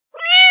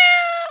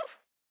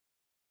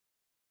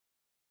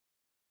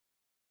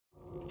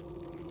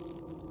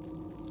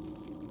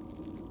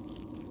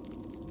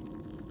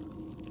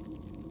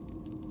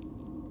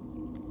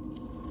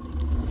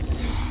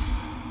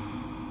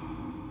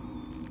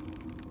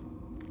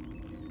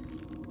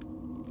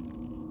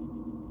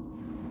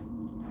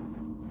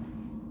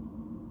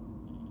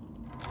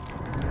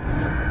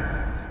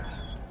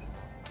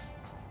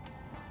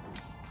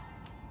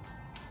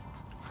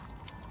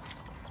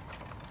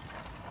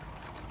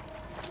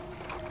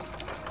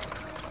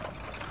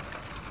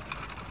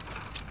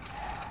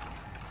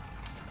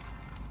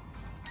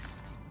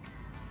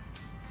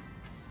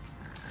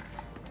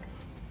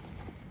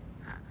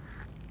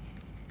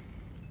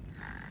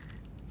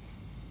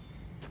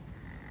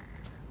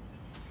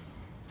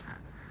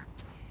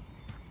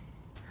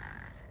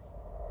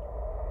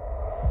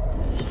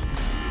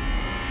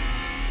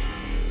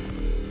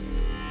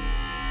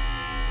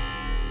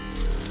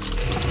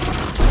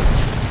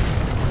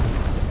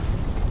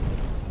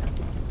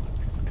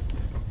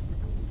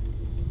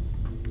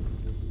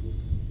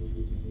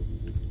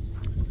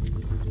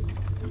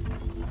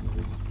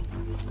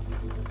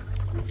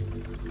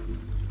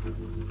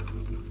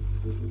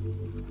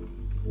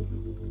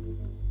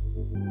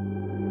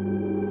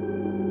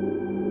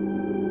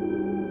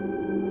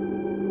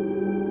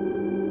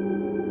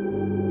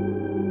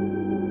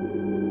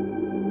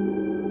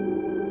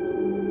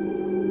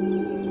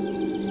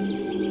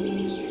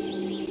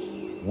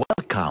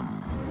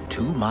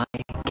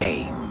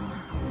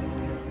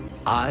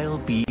I'll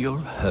be your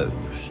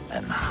host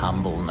and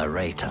humble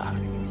narrator.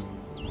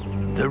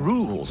 The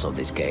rules of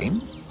this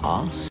game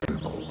are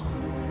simple.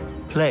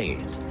 Play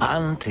it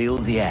until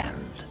the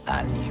end,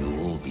 and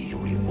you'll be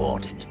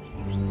rewarded.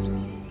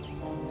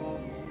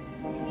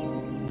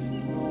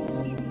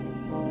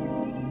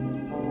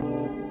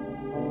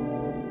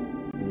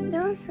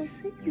 There was a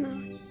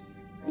signal.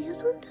 You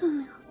don't tell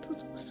me how to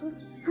do so.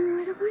 I'm a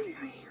little late,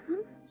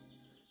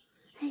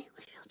 Hey,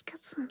 we should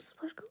get some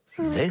sparkles.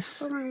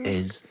 This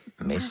is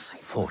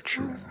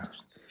Misfortune.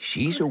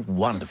 She's a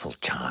wonderful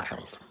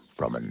child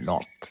from a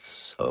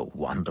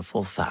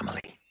not-so-wonderful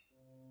family.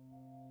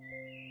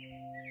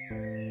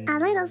 A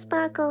little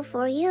sparkle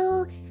for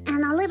you,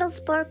 and a little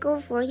sparkle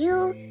for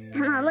you,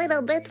 and a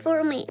little bit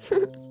for me.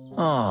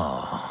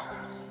 Oh,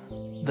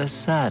 the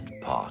sad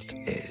part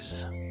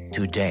is,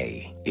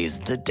 today is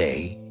the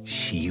day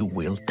she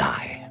will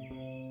die.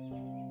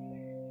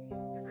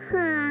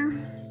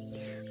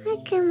 I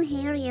can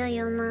hear you,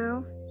 you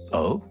know.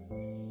 Oh,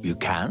 you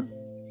can?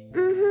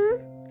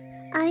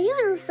 Mm-hmm. Are you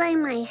inside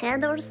my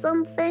head or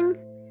something?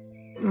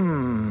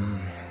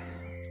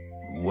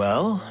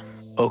 Well,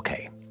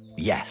 okay,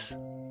 yes.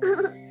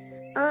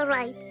 All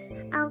right,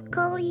 I'll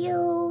call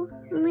you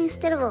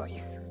Mr.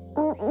 Voice.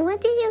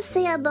 What did you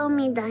say about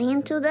me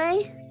dying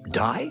today?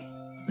 Die?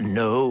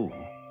 No.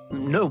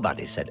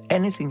 Nobody said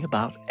anything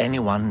about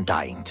anyone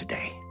dying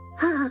today.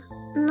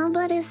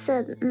 Nobody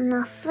said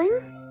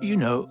nothing? You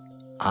know,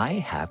 I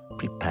have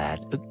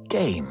prepared a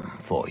game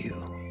for you.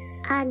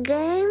 A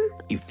game?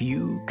 If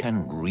you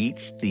can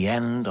reach the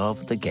end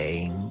of the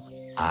game,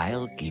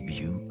 I'll give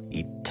you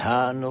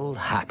eternal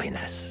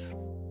happiness.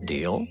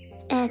 Deal?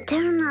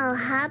 Eternal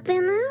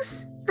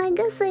happiness? I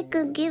guess I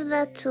could give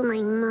that to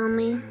my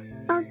mommy.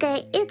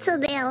 Okay, it's a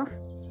deal.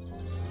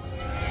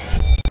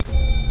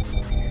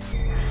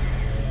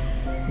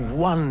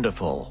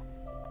 Wonderful.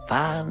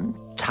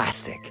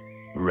 Fantastic.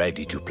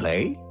 Ready to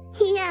play?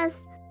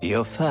 Yes.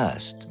 Your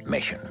first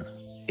mission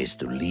is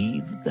to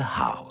leave the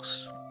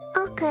house.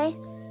 Okay,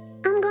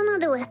 I'm gonna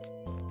do it.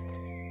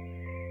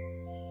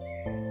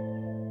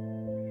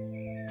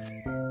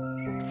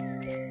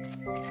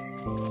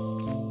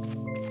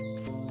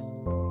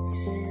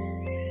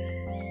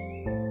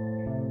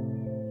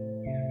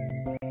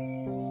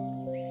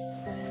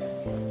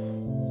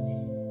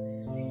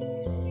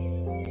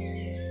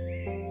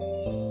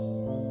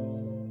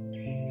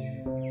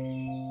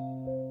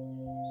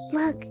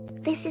 Look,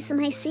 this is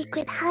my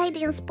secret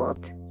hiding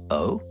spot.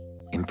 Oh,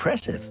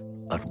 impressive.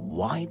 But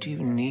why do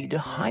you need a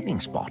hiding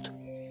spot?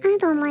 I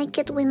don't like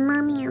it when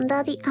Mommy and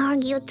Daddy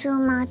argue too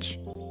much.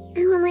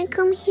 And when I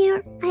come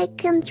here, I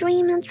can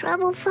dream and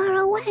travel far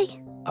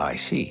away. I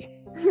see.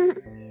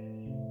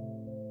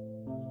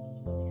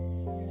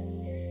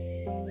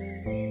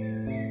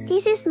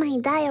 This is my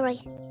diary.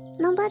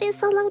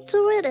 Nobody's allowed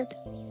to read it.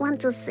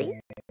 Want to see?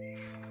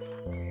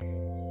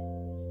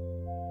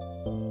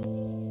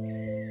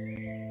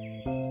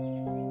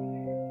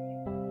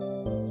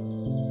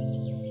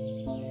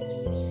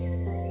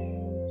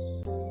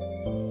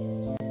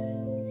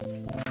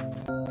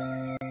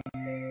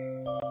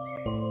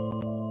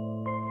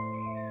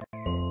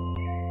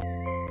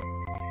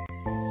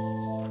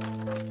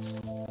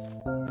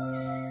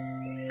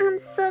 I'm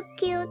so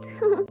cute.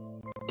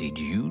 Did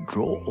you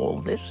draw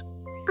all this?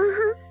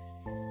 Uh-huh.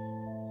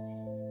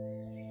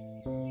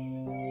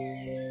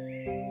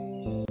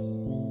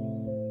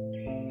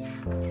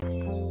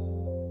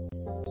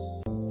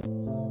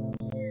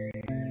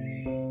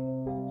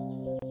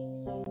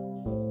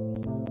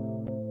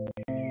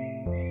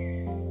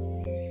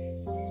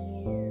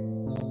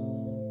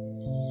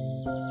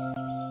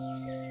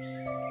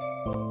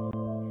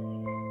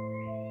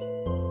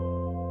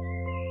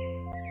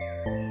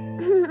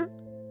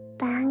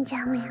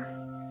 Benjamin.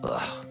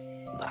 Ugh,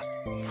 that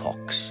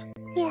fox.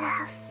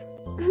 Yes.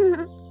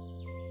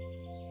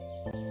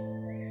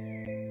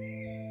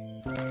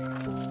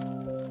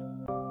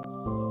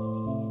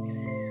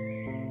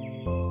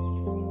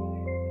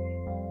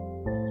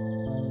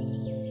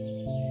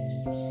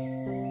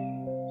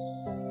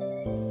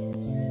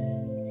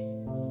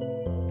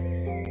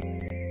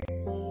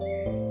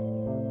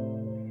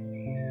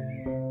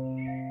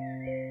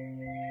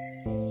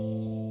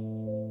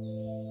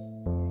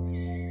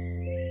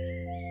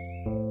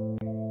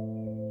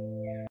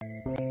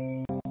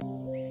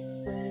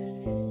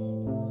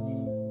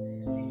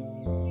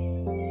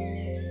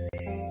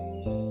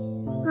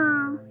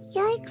 Oh,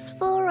 yikes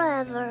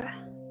forever.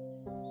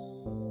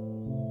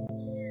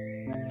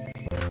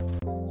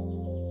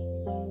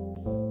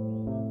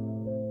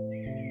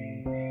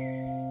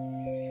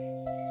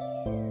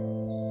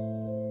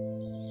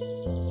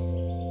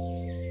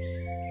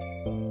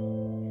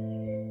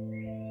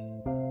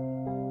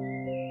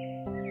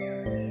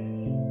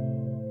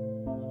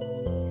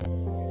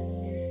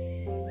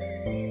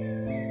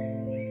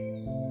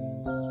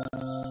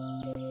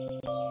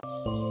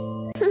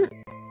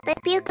 The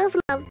puke of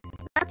love.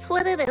 That's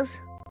what it is.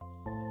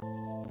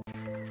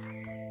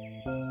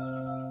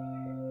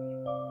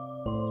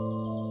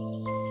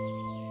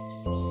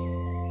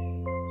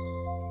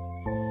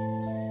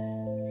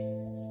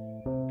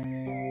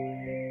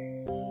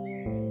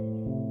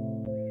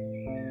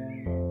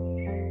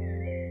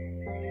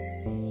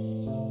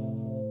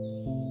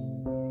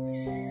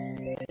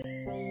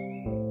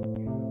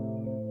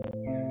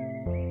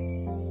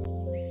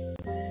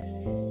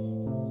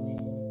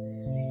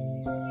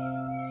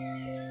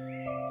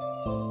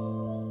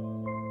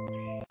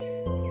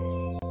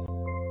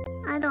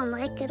 don't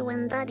like it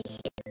when Daddy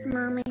hits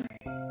Mommy.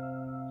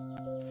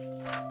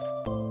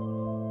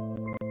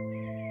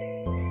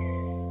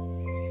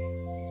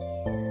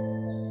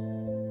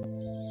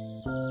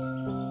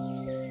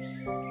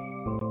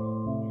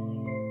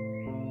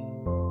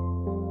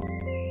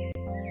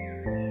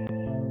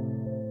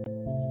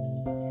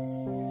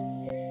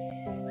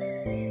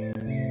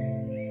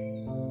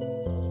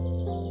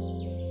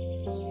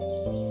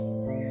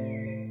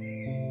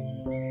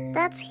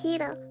 That's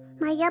Hiro,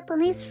 my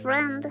Japanese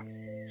friend.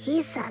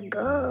 He's a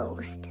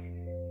ghost.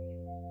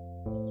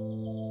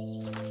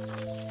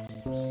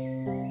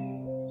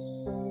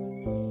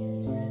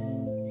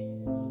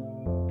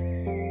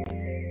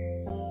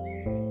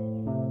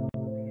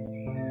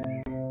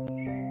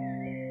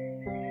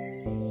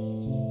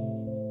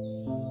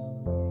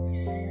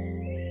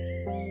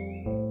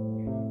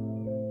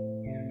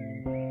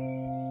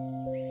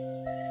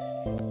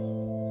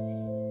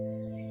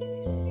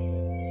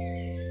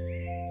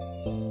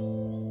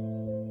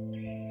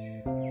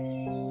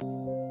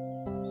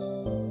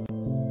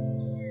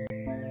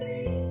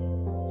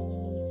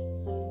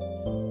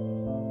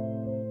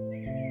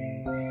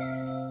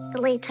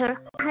 Glitter.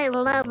 I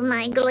love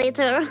my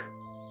glitter.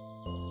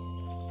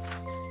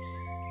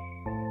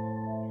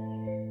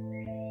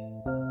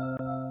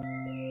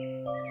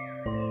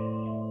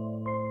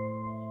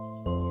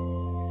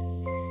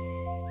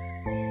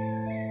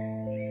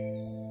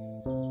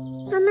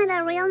 I made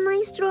a real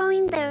nice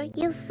drawing there,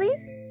 you see?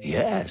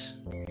 Yes,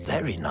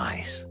 very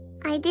nice.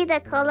 I did the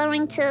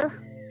coloring too.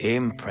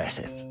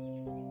 Impressive.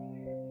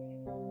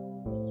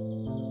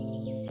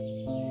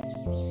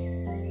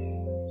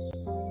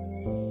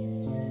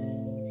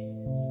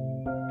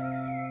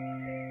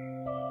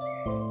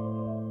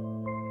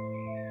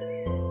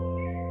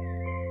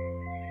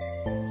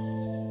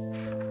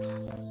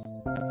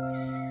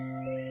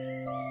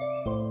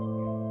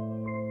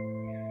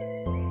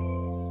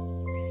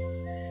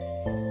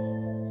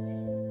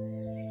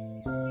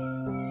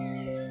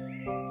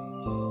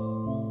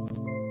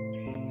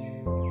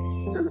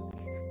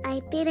 I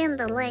peed in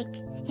the lake.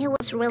 It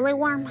was really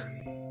warm.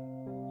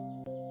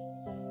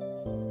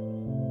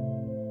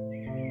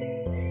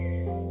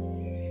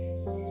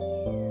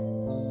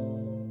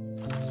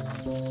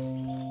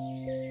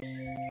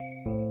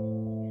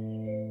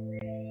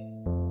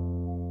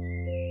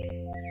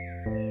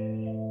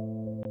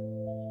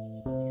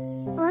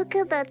 Look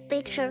at that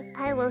picture.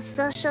 I was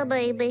such a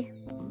baby.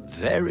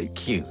 Very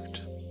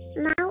cute.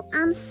 Now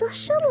I'm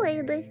such a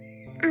lady.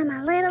 I'm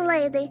a little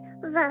lady.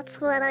 That's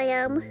what I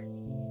am.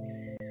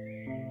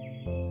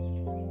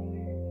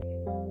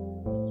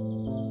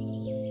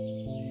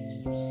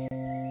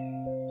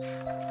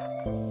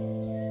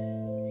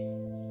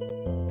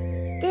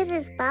 This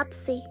is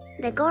Babsy,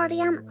 the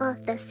guardian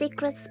of the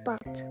secret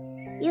spot.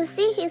 You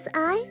see his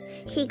eye?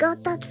 He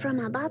got that from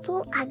a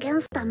battle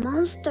against a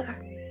monster.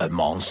 A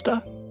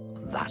monster?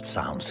 That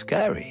sounds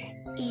scary.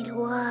 It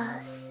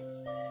was.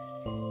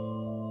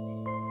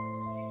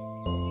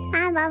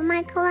 I love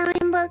my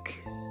coloring book.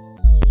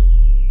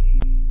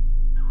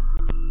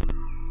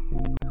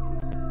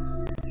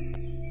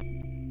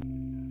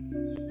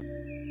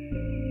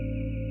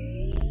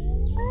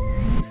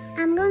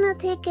 I'm gonna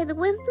take it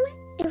with me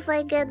if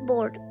I get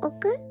bored,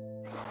 okay?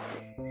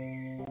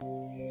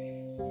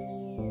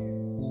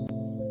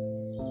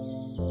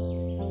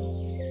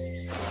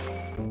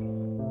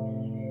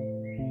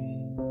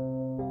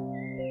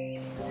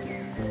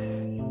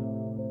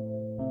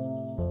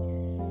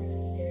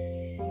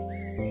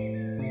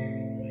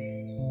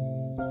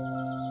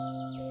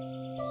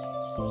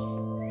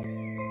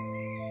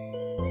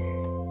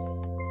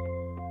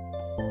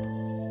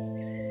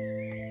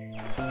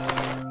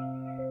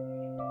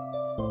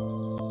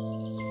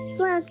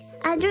 Look,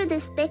 I drew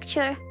this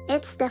picture.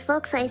 It's the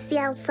fox I see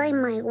outside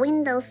my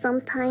window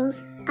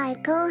sometimes. I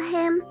call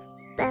him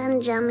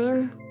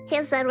Benjamin.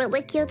 He's a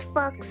really cute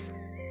fox.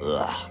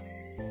 Ugh,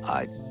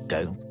 I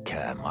don't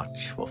care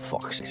much for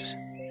foxes.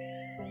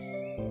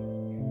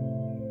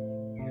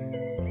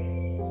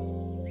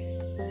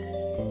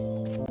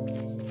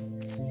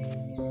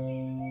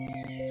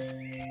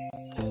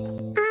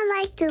 I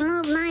like to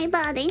move my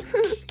body.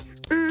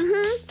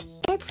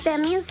 It's the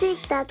music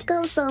that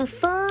goes on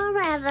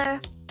forever.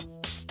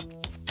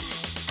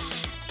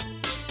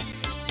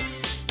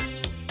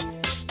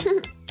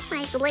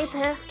 My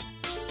glitter.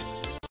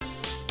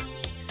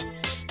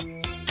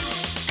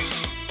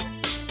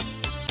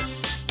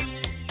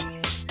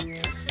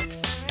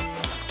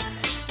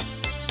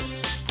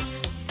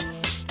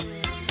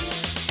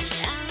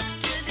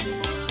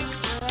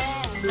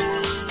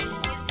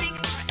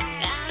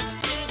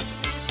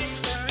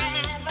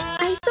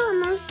 I saw a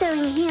monster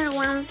in here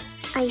once.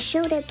 I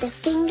showed it the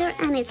finger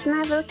and it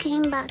never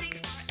came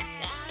back.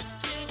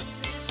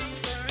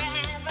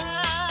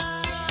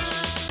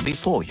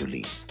 Before you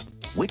leave,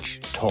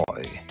 which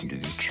toy do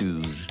you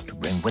choose to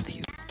bring with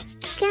you?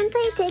 Can't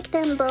I take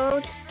them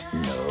both?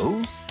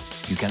 No,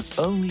 you can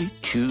only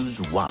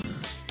choose one.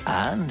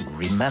 And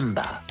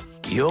remember,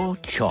 your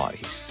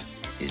choice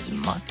is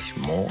much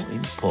more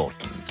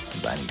important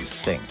than you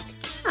think.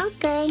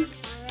 Okay.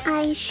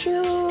 I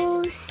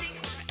choose...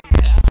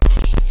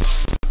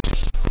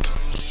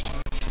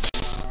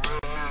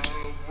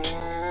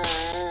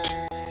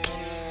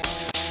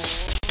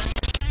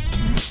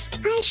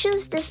 I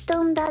choose the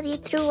stone Daddy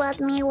threw at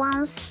me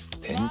once.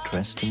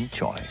 Interesting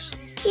choice.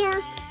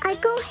 Yeah, I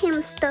call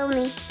him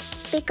Stony,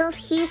 because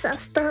he's a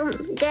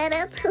stone, get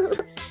it?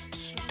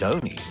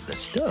 Stony the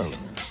stone.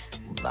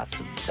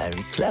 That's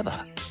very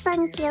clever.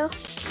 Thank you.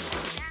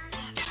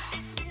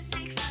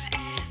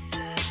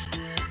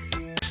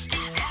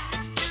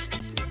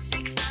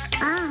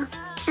 Ah,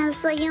 and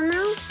so you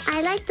know,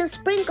 I like to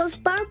sprinkle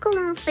sparkle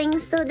on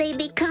things so they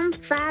become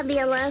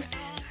fabulous.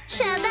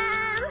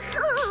 Shadan!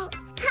 Oh,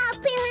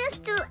 happiness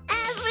to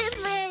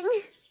everything!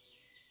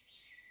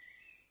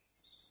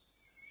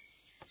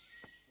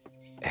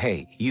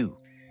 Hey, you.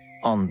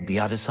 On the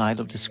other side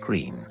of the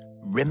screen.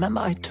 Remember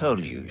I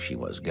told you she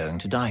was going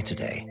to die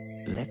today?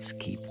 Let's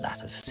keep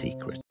that a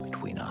secret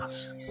between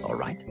us, all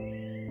right?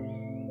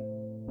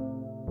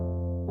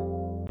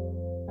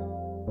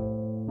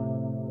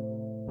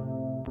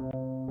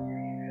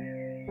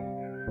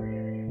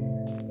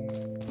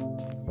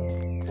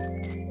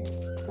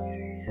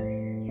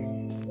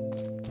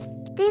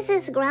 This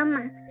is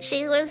Grandma.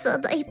 She wears a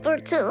diaper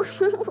too.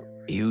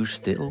 You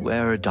still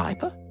wear a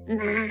diaper?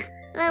 Nah,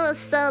 that was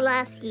so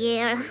last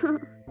year.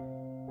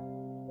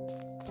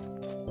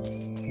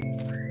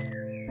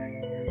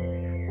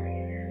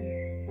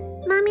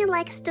 Mommy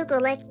likes to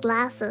collect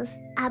glasses.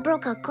 I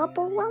broke a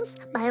couple once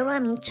by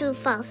running too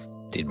fast.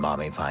 Did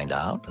Mommy find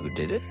out who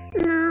did it?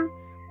 No,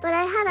 but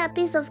I had a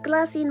piece of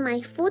glass in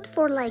my foot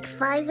for like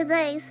 5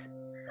 days.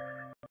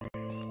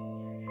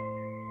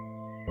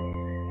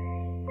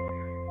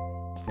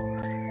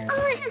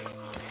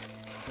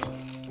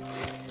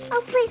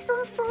 Oh, please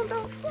don't fall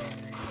off.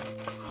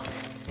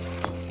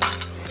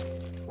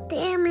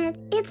 Damn it,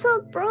 it's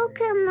all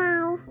broken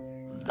now.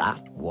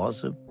 That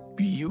was a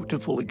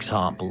beautiful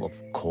example of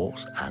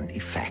cause and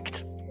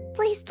effect.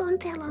 Please don't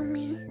tell on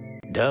me.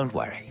 Don't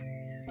worry.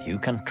 You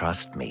can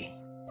trust me.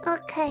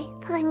 Okay,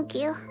 thank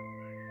you.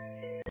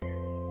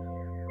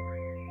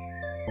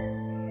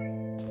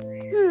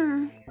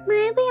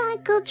 Maybe I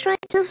could try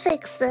to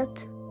fix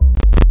it.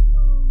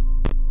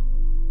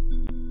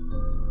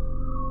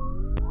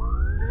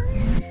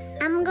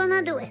 I'm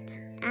gonna do it.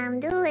 I'm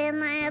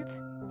doing it.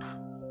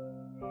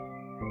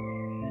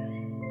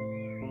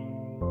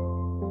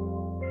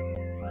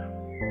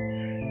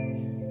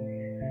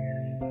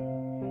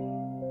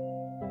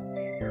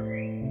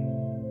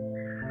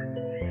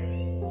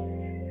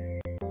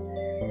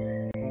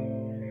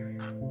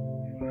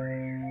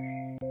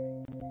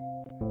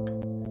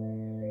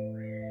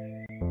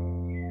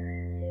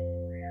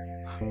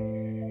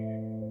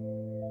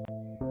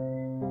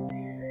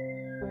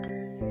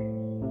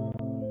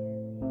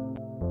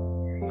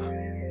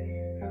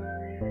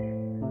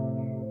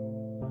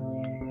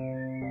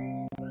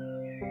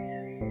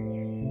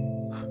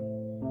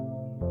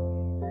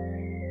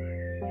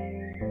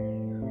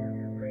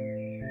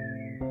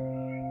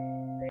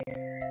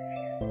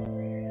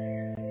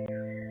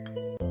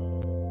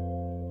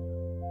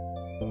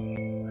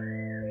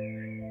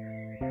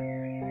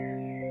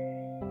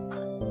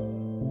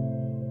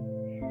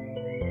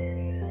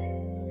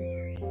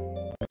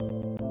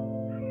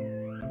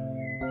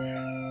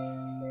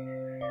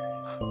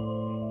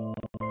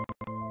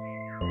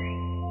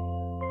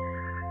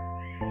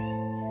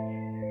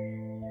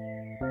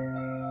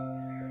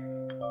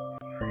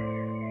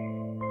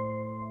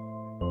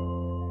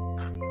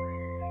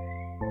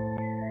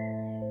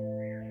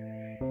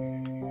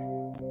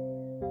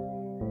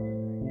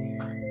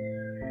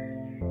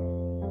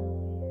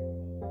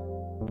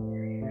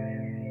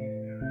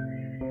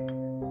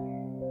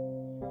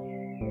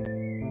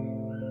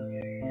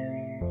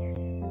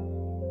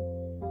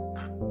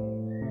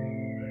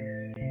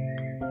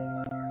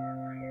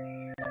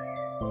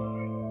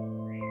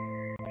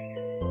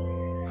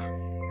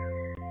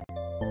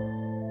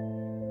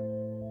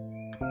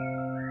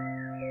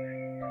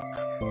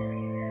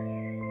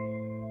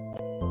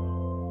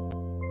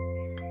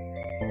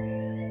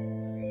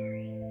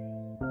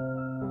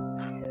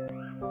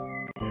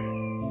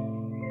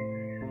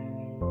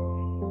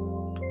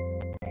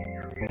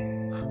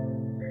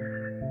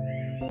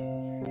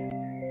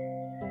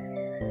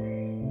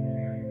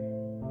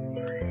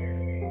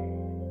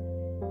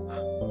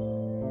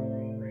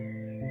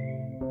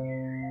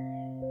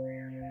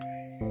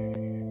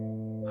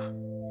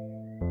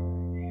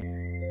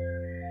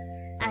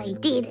 I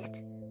did it.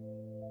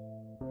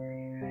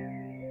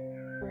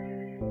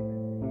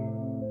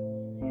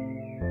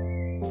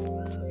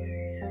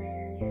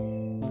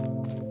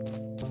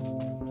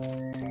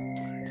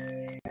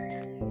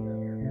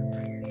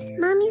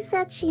 Mommy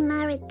said she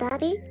married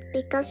Daddy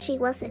because she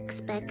was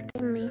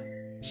expecting me.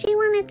 She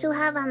wanted to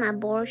have an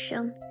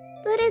abortion,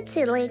 but it's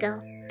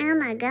illegal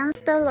and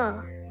against the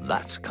law.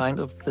 That's kind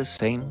of the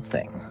same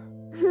thing.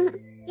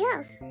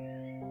 Yes.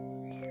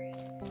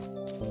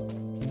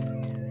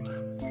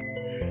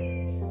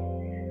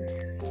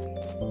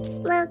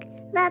 Look,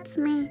 that's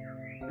me.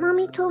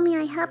 Mommy told me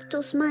I have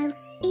to smile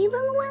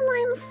even when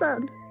I'm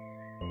sad.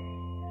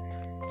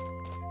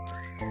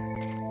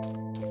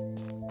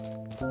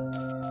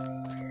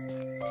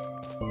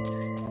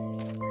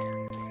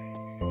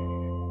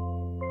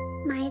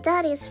 My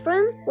daddy's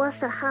friend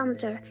was a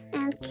hunter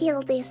and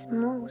killed this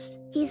moose.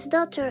 His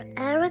daughter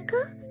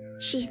Erica,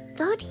 she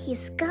thought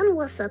his gun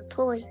was a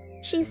toy.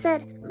 She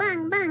said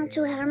bang bang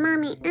to her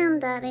mommy and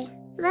daddy.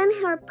 Then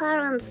her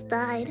parents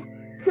died,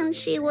 and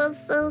she was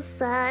so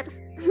sad.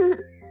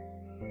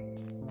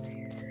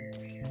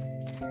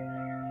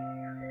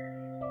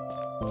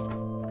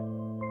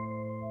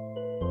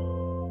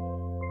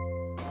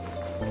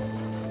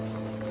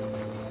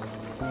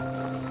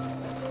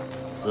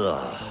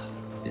 Ugh,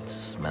 it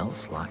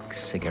smells like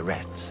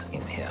cigarettes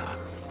in here.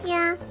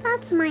 Yeah,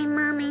 that's my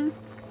mommy.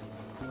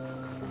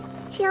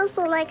 She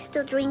also likes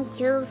to drink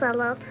juice a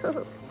lot.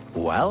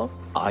 Well,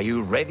 are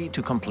you ready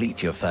to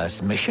complete your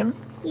first mission?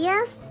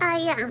 Yes, I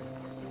am.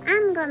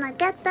 I'm gonna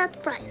get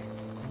that prize.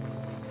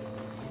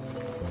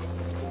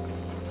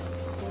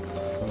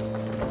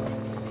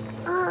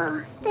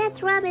 Oh,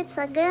 dead rabbits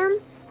again?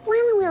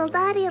 When will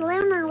Daddy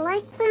learn I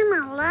like them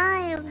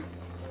alive?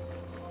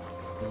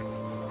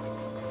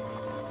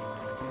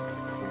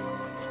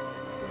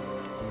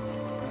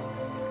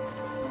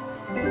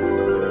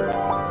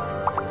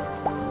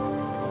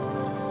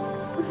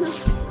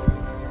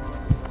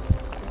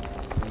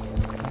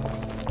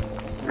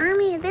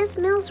 Mommy, this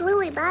smells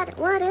really bad.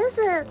 What is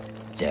it?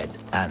 Dead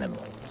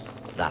animals.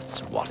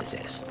 That's what it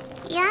is.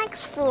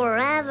 Yikes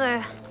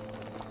forever.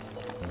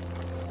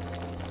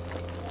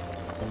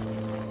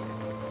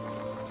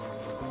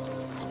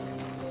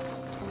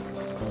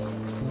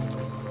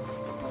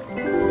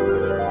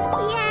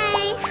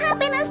 Yay!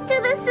 Happiness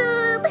to the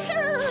soup!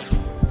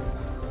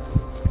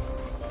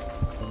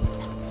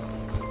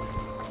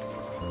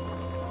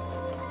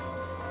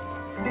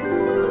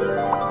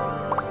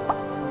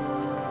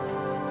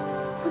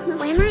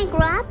 When I grow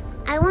up,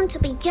 I want to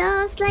be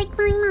just like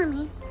my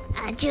mommy,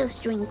 a juice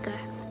drinker.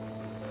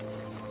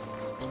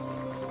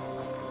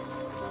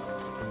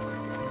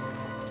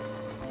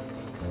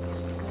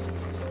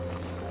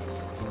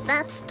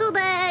 That's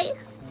today.